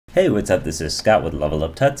Hey, what's up? This is Scott with Level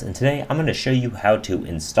Up Tuts, and today I'm going to show you how to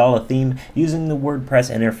install a theme using the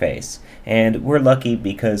WordPress interface. And we're lucky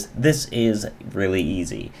because this is really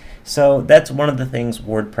easy. So that's one of the things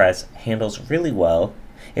WordPress handles really well,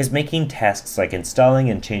 is making tasks like installing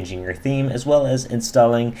and changing your theme, as well as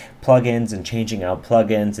installing plugins and changing out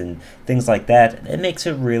plugins and things like that. It makes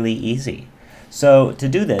it really easy. So to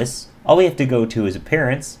do this, all we have to go to is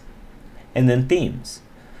Appearance, and then Themes.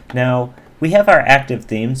 Now, we have our active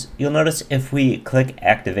themes. You'll notice if we click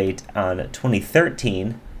Activate on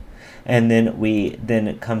 2013, and then we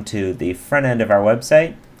come to the front end of our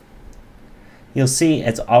website, you'll see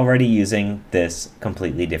it's already using this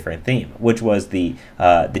completely different theme, which was the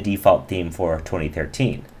default theme for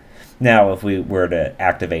 2013. Now, if we were to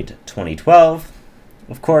activate 2012,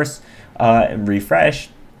 of course, and refresh,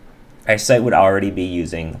 our site would already be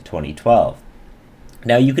using 2012.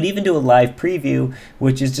 Now you could even do a live preview,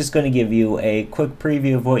 which is just going to give you a quick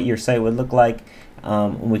preview of what your site would look like.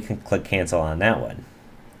 We can click cancel on that one.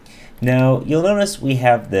 Now you'll notice we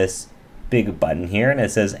have this big button here and it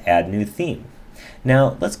says add new theme.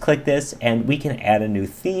 Now let's click this and we can add a new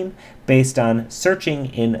theme based on searching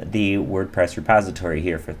in the WordPress repository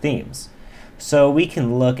here for themes. So we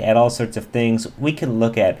can look at all sorts of things. We can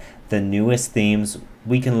look at the newest themes.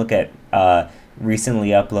 We can look at recently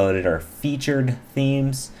uploaded or featured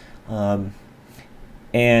themes,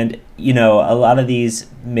 and you know, a lot of these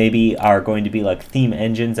maybe are going to be like theme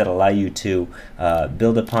engines that allow you to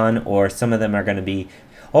build upon, or some of them are going to be,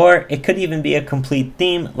 or it could even be a complete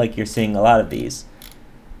theme like you're seeing a lot of these.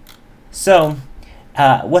 So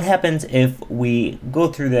what happens if we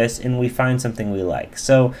go through this and we find something we like?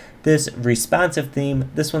 So this responsive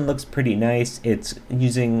theme, this one looks pretty nice. It's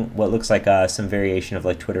using what looks like some variation of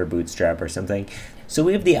like Twitter Bootstrap or something. So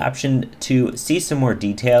we have the option to see some more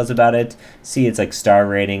details about it, see its like star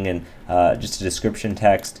rating and just a description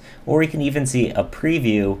text, or we can even see a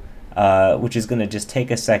preview, which is going to just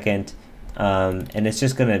take a second, and it's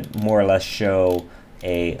just going to more or less show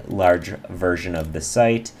a large version of the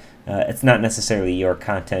site. It's not necessarily your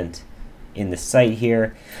content in the site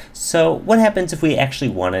here. So what happens if we actually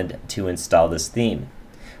wanted to install this theme?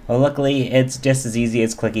 Well, luckily it's just as easy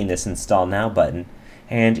as clicking this Install Now button,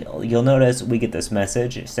 and you'll notice we get this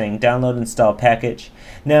message saying download install package.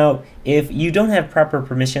 Now if you don't have proper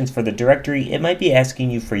permissions for the directory, it might be asking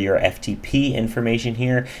you for your FTP information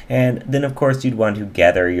here, and then of course you'd want to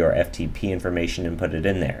gather your FTP information and put it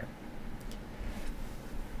in there.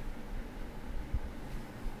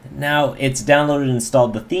 Now it's downloaded and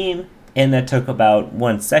installed the theme, and that took about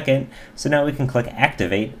 1 second. So now we can click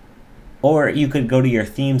Activate, or you could go to your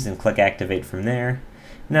themes and click Activate from there.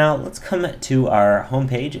 Now let's come to our home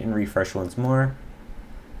page and refresh once more.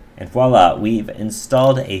 And voila, we've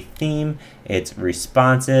installed a theme. It's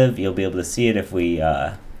responsive. You'll be able to see it if we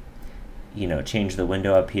change the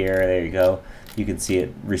window up here. There you go. You can see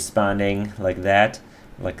it responding like that,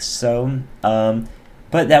 like so.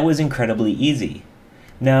 But that was incredibly easy.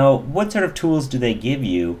 Now, what sort of tools do they give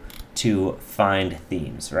you to find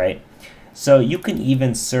themes, right? So you can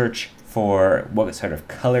even search for what sort of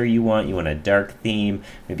color you want. You want a dark theme,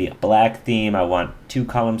 maybe a black theme. I want 2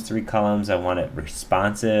 columns, 3 columns. I want it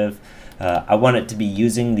responsive. I want it to be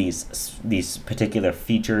using these particular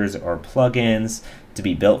features or plugins to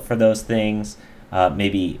be built for those things.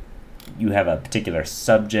 Maybe you have a particular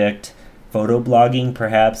subject, photo blogging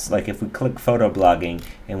perhaps. Like if we click photo blogging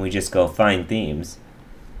and we just go find themes,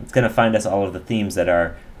 it's going to find us all of the themes that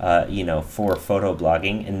are, for photo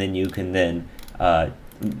blogging, and then you can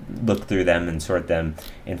look through them and sort them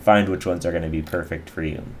and find which ones are going to be perfect for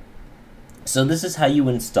you. So this is how you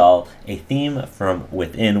install a theme from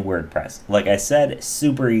within WordPress. Like I said,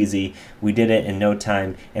 super easy. We did it in no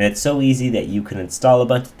time, and it's so easy that you can install a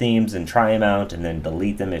bunch of themes and try them out and then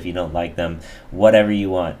delete them if you don't like them, whatever you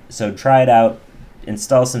want. So try it out.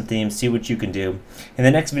 Install some themes, see what you can do. In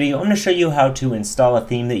the next video, I'm going to show you how to install a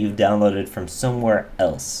theme that you've downloaded from somewhere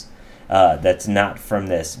else that's not from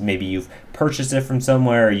this. Maybe you've purchased it from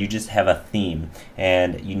somewhere, or you just have a theme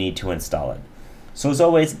and you need to install it. So as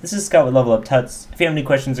always, this is Scott with Level Up Tuts. If you have any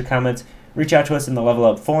questions or comments, reach out to us in the Level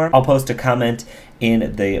Up forum. I'll post a comment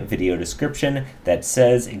in the video description that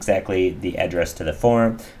says exactly the address to the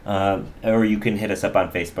forum, or you can hit us up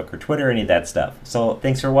on Facebook or Twitter, any of that stuff. So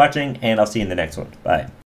thanks for watching, and I'll see you in the next one. Bye.